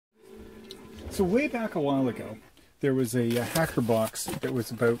So way back a while ago, there was a Hackerbox that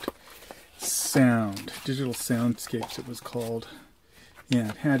was about sound, Digital Soundscapes it was called. Yeah,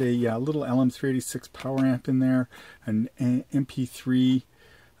 it had a little LM386 power amp in there, an MP3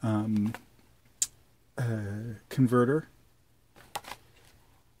 converter,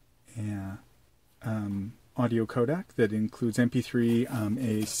 yeah, audio codec that includes MP3,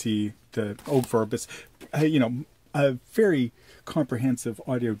 AAC, the Vorbis, you know, a very comprehensive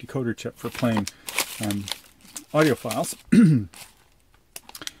audio decoder chip for playing audio files. And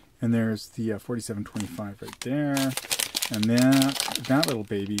there's the 4725 right there. And then that little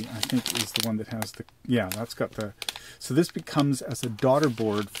baby, I think, is the one that has the, yeah, that's got the, so this becomes as a daughter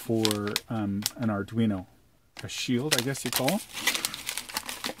board for an Arduino, a shield, I guess you call it.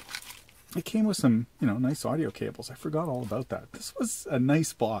 It came with some, you know, nice audio cables. I forgot all about that. This was a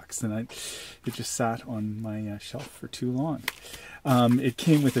nice box, and it just sat on my shelf for too long. It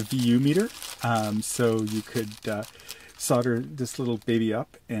came with a VU meter, so you could solder this little baby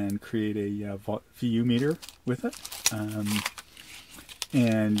up and create a VU meter with it.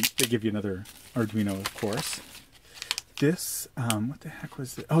 And they give you another Arduino, of course. This, what the heck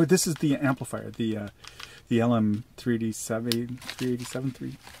was it? Oh, this is the amplifier, the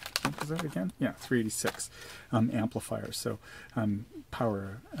LM387, what was that again? Yeah, 386 amplifier. So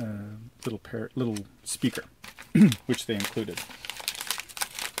power little speaker, which they included.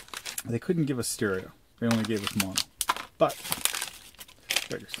 They couldn't give us stereo. They only gave us mono. But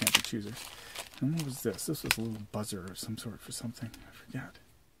beggars can't be choosers. And what was this? This was a little buzzer of some sort for something. I forget.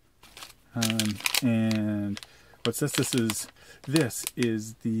 And what's this? This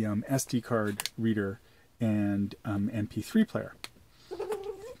is the SD card reader and MP3 player.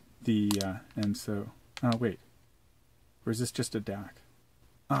 And so, oh wait, or is this just a DAC?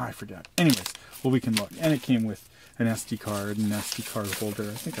 Ah, I forget. Anyways, well, we can look. And it came with an SD card and an SD card holder.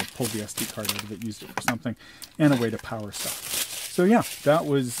 I think I pulled the SD card out of it, used it for something, and a way to power stuff. So yeah, that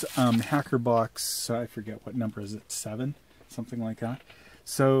was Hackerbox. I forget what number is it, 7, something like that.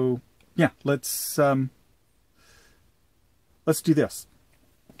 So yeah, let's do this.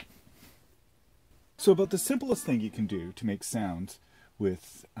 So about the simplest thing you can do to make sounds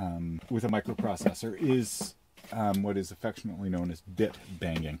with a microprocessor is what is affectionately known as bit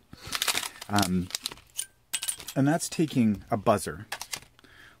banging. And that's taking a buzzer,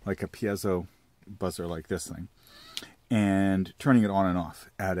 like a piezo buzzer like this thing, and turning it on and off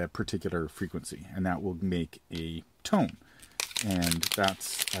at a particular frequency, and that will make a tone. And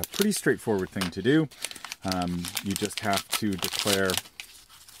that's a pretty straightforward thing to do. You just have to declare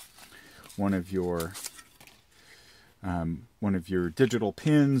one of your digital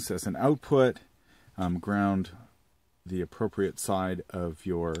pins as an output, ground the appropriate side of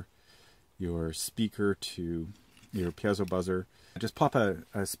your speaker to your piezo buzzer. Just pop a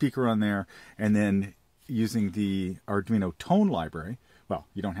speaker on there, and then using the Arduino tone library, well,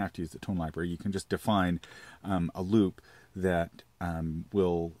 you don't have to use the tone library, you can just define a loop that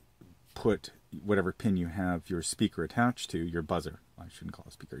will put whatever pin you have your speaker attached to, your buzzer, I shouldn't call it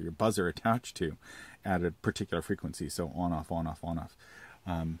a speaker, your buzzer attached to at a particular frequency, so on, off, on, off, on, off,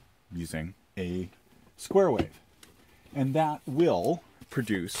 using a square wave. And that will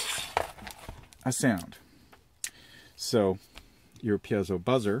produce a sound. So your piezo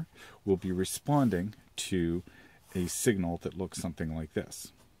buzzer will be responding to a signal that looks something like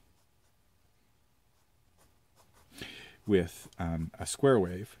this, with a square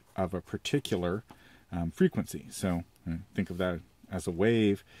wave of a particular frequency. So think of that as a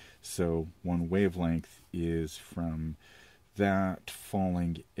wave. So one wavelength is from that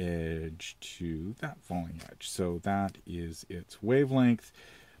falling edge to that falling edge. So that is its wavelength.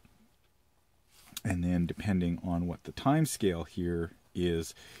 And then depending on what the time scale here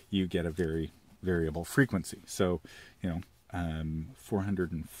is, you get a very variable frequency. So, you know,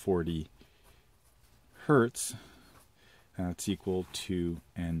 440 hertz, that's equal to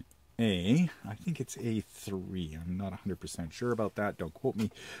an A. I think it's A3. I'm not 100% sure about that. Don't quote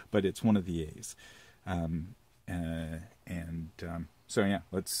me, but it's one of the A's. So yeah,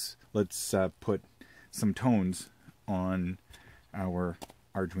 let's put some tones on our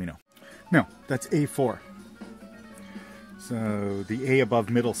Arduino. No, that's A4. So the A above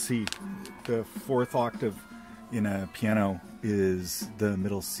middle C. The 4th octave in a piano is the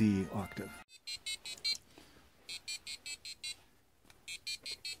middle C octave.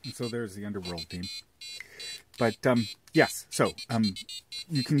 And so there's the underworld theme. But yes, so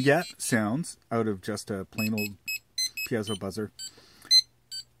you can get sounds out of just a plain old piezo buzzer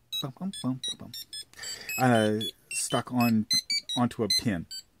stuck onto a pin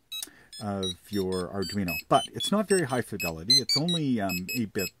of your Arduino. But it's not very high fidelity. It's only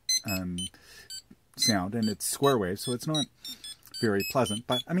 8-bit sound, and it's square wave, so it's not very pleasant,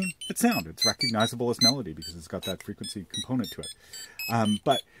 but I mean, it's sound. It's recognizable as melody because it's got that frequency component to it.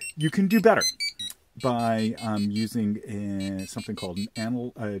 But you can do better by using something called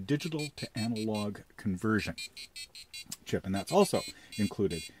a digital to analog conversion chip, and that's also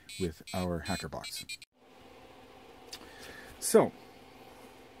included with our Hackerbox. So,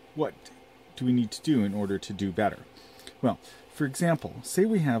 what do we need to do in order to do better? Well, for example, say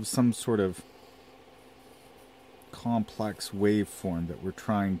we have some sort of complex waveform that we're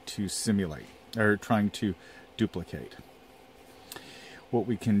trying to simulate, or trying to duplicate. What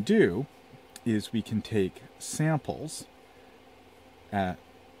we can do is we can take samples at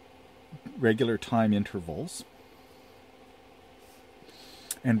regular time intervals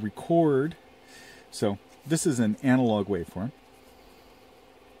and record. So this is an analog waveform.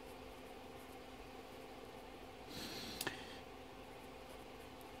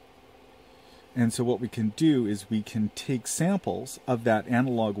 And so what we can do is we can take samples of that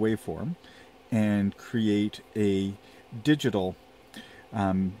analog waveform and create a digital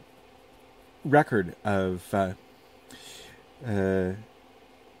record of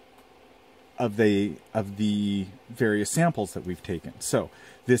the various samples that we've taken. So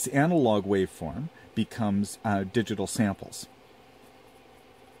this analog waveform becomes digital samples.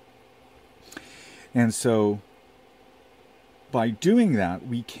 And so by doing that,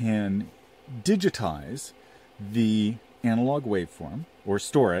 we can digitize the analog waveform, or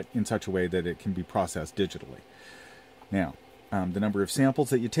store it in such a way that it can be processed digitally. Now, the number of samples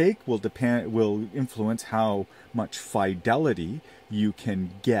that you take will influence how much fidelity you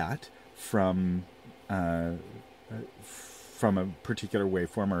can get from a particular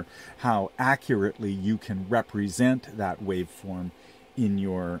waveform, or how accurately you can represent that waveform in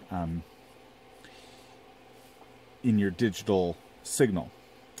your digital signal.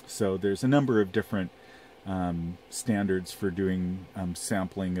 So there's a number of different standards for doing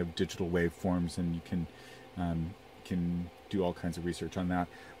sampling of digital waveforms, and you can do all kinds of research on that.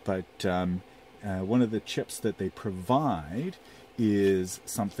 But one of the chips that they provide is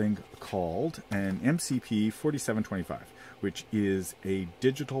something called an MCP4725, which is a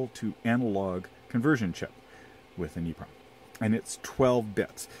digital to analog conversion chip with an EEPROM. And it's 12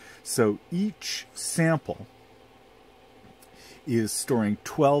 bits. So each sample is storing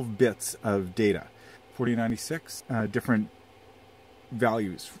 12 bits of data, 4096 different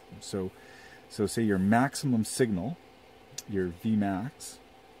values. So say your maximum signal, your Vmax,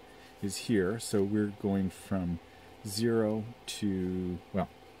 is here. So we're going from 0 to, well,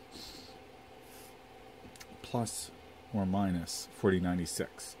 plus or minus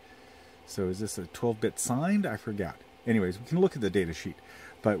 4096. So is this a 12-bit signed? I forgot. Anyways, we can look at the data sheet.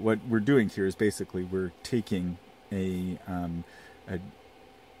 But what we're doing here is basically we're taking an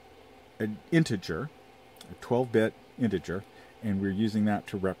integer, a 12-bit integer, and we're using that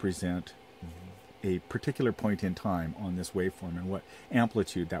to represent a particular point in time on this waveform and what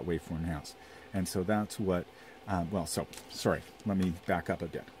amplitude that waveform has. And so that's what, sorry, let me back up a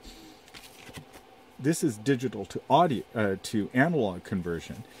bit. This is digital to audio, to analog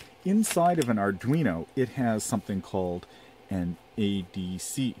conversion. Inside of an Arduino, it has something called an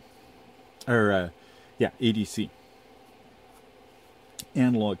ADC, or ADC,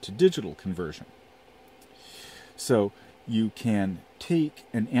 analog to digital conversion. So you can take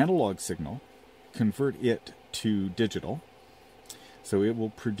an analog signal, convert it to digital, so it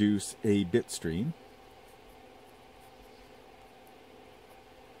will produce a bit stream,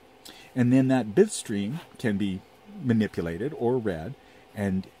 and then that bit stream can be manipulated or read,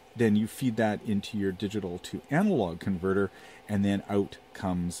 and then you feed that into your digital to analog converter, and then out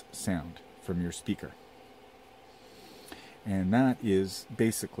comes sound from your speaker. And that is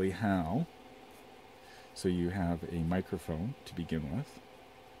basically how, so you have a microphone to begin with.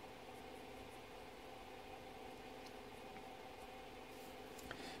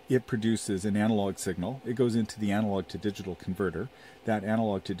 It produces an analog signal. It goes into the analog to digital converter. That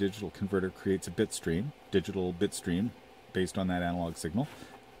analog to digital converter creates a bit stream, digital bit stream, based on that analog signal.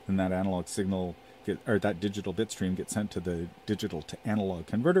 And that analog signal, that digital bit stream gets sent to the digital to analog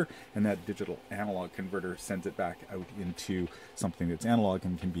converter, and that digital analog converter sends it back out into something that's analog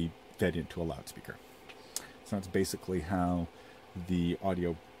and can be fed into a loudspeaker. So that's basically how the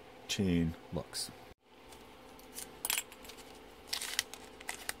audio chain looks.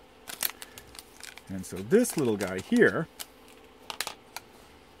 And so this little guy here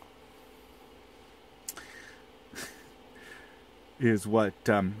is what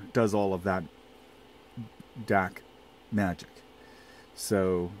does all of that DAC magic.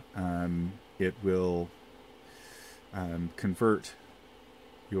 So it will convert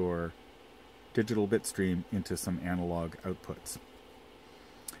your digital bit stream into some analog outputs.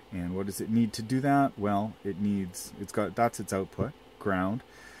 And what does it need to do that? Well, that's its output, ground.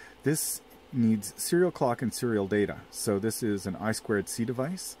 This needs serial clock and serial data. So this is an I2C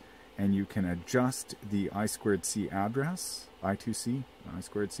device, and you can adjust the I2C address, I2C,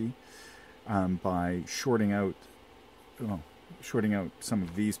 I2C, by shorting out some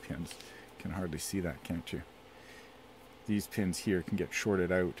of these pins. You can hardly see that, can't you? These pins here can get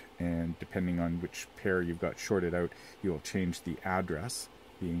shorted out, and depending on which pair you've got shorted out, you'll change the address,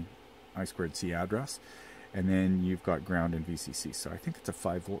 the I2C address, and then you've got ground and VCC. So I think it's a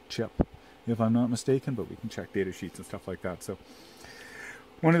 5-volt chip, if I'm not mistaken, but we can check data sheets and stuff like that. So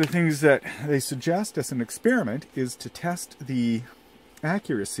one of the things that they suggest as an experiment is to test the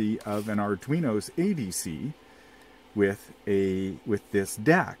accuracy of an Arduino's ADC with this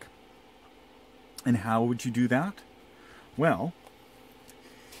DAC. And how would you do that? Well,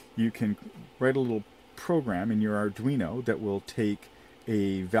 you can write a little program in your Arduino that will take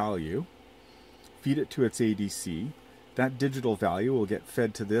a value, feed it to its ADC. That digital value will get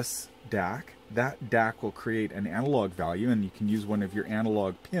fed to this DAC. That DAC will create an analog value, and you can use one of your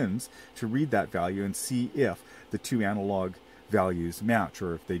analog pins to read that value and see if the two analog values match,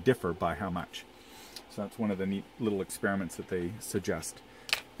 or if they differ, by how much. So that's one of the neat little experiments that they suggest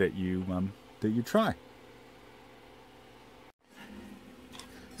that you try.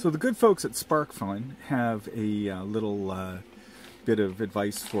 So the good folks at SparkFun have a little bit of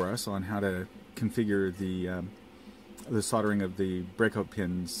advice for us on how to configure the soldering of the breakout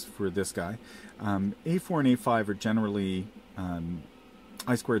pins for this guy. A4 and A5 are generally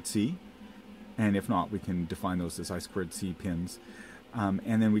I2C, and if not, we can define those as I2C pins.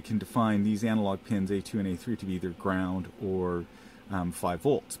 And then we can define these analog pins A2 and A3 to be either ground or 5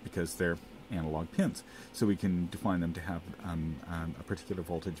 volts, because they're analog pins. So we can define them to have a particular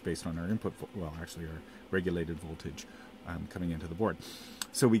voltage based on our input, well, actually our regulated voltage coming into the board.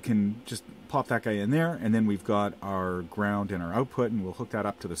 So we can just pop that guy in there, and then we've got our ground and our output, and we'll hook that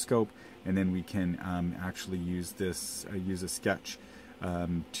up to the scope, and then we can actually use this, use a sketch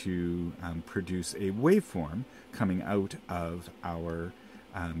to produce a waveform coming out of our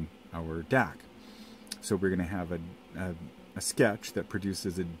DAC. So we're going to have a sketch that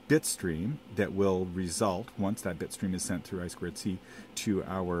produces a bit stream that will result, once that bit stream is sent through I2C to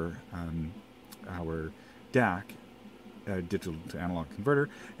our DAC, digital to analog converter,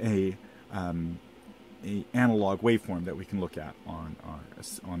 a analog waveform that we can look at on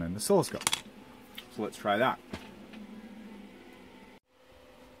an oscilloscope. So let's try that.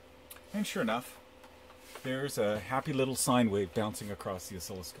 And sure enough, there's a happy little sine wave bouncing across the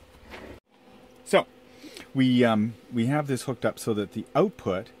oscilloscope. So we have this hooked up so that the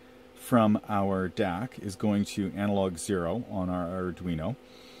output from our DAC is going to analog 0 on our Arduino.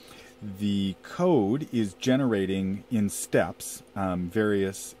 The code is generating in steps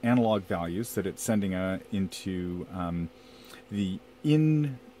various analog values that it's sending into the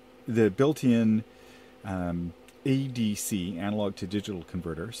built-in ADC, analog to digital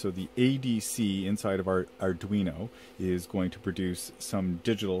converter. So the ADC inside of our Arduino is going to produce some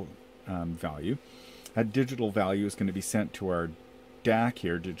digital value. That digital value is going to be sent to our DAC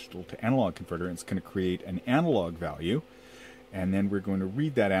here, digital to analog converter, and it's going to create an analog value. And then we're going to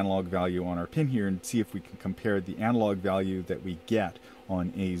read that analog value on our pin here and see if we can compare the analog value that we get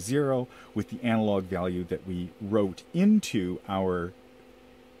on A0 with the analog value that we wrote into our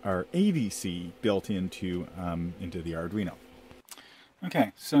ADC built into the Arduino.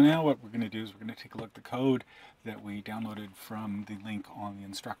 Okay, so now what we're going to do is we're going to take a look at the code that we downloaded from the link on the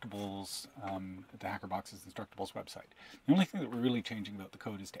Instructables, the Hackerboxes Instructables website. The only thing that we're really changing about the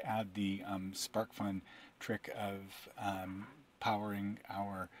code is to add the SparkFun trick of powering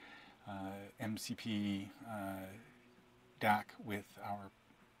our MCP DAC with our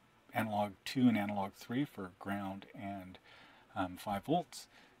analog 2 and analog 3 for ground and 5 volts.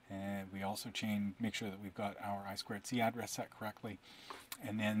 And we also make sure that we've got our I2C address set correctly.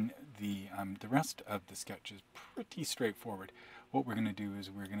 And then the rest of the sketch is pretty straightforward. What we're going to do is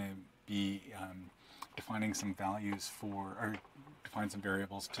we're going to be defining some values or define some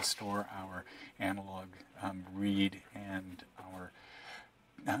variables to store our analog read and our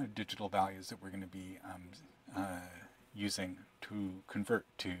digital values that we're going to be using to convert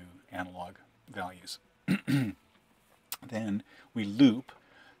to analog values. Then we loop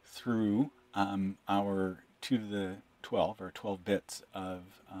through our 2 to the 12 or 12 bits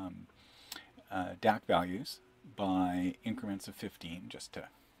of DAC values by increments of 15, just to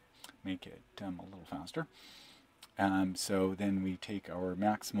make it a little faster. So then we take our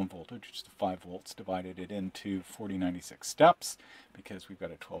maximum voltage, which is 5 volts, divided it into 4096 steps, because we've got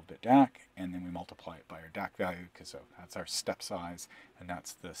a 12-bit DAC, and then we multiply it by our DAC value, because that's our step size, and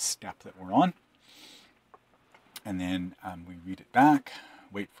that's the step that we're on. And then we read it back,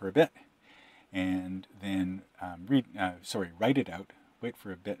 wait for a bit, and then write it out, wait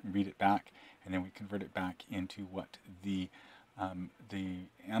for a bit, and read it back, and then we convert it back into what the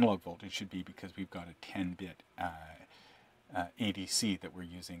analog voltage should be, because we've got a 10-bit ADC that we're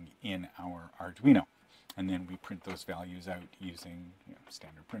using in our Arduino. And then we print those values out using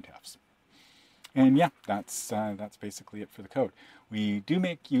standard printfs. And yeah, that's basically it for the code. We do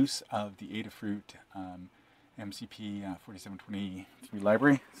make use of the Adafruit MCP4725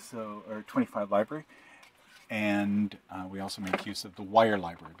 library, or 25 library, and we also make use of the wire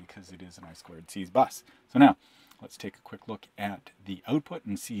library because it is an I2Cs bus. So now let's take a quick look at the output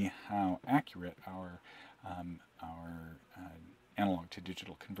and see how accurate our analog to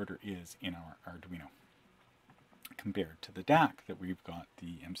digital converter is in our Arduino compared to the DAC that we've got,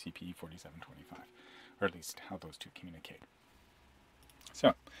 the MCP4725, or at least how those two communicate.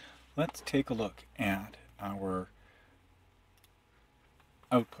 So let's take a look at our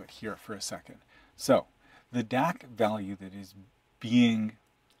output here for a second. So the DAC value that is being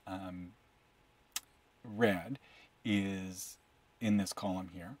read is in this column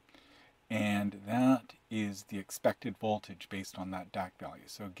here, and that is the expected voltage based on that DAC value.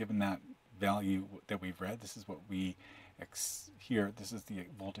 So given that value that we've read, this is what we this is the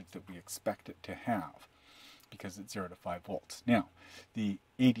voltage that we expect it to have, because it's 0 to 5 volts. Now, the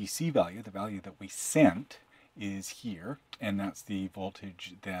ADC value, the value that we sent, is here, and that's the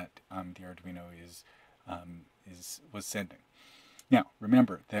voltage that the Arduino was sending. Now,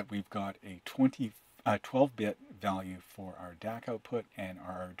 remember that we've got a 12-bit value for our DAC output, and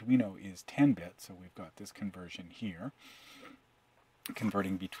our Arduino is 10-bit, so we've got this conversion here,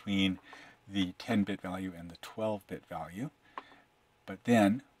 converting between the 10-bit value and the 12-bit value. But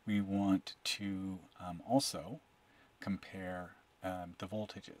then we want to also compare the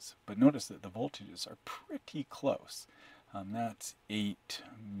voltages. But notice that the voltages are pretty close. That's 8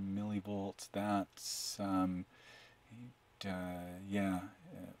 millivolts. That's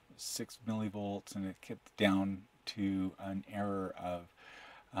 6 millivolts, and it gets down to an error of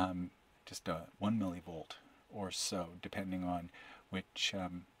just 1 millivolt or so, depending on which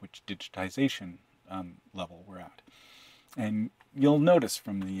digitization level we're at. And you'll notice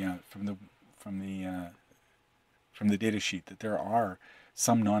from the data sheet that there are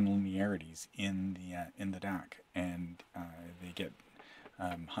some nonlinearities in the DAC, and they get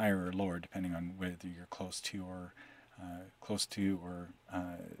higher or lower depending on whether you're close to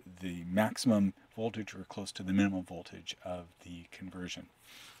the maximum voltage or close to the minimum voltage of the conversion.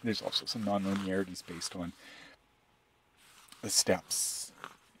 There's also some nonlinearities based on the steps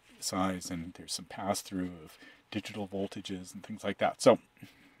size, and there's some pass-through of digital voltages and things like that. So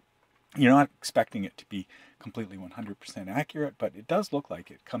you're not expecting it to be completely 100% accurate, but it does look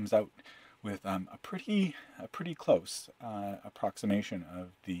like it comes out with a pretty close approximation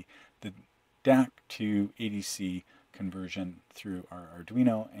of the DAC to ADC conversion through our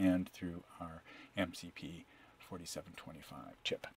Arduino and through our MCP4725 chip.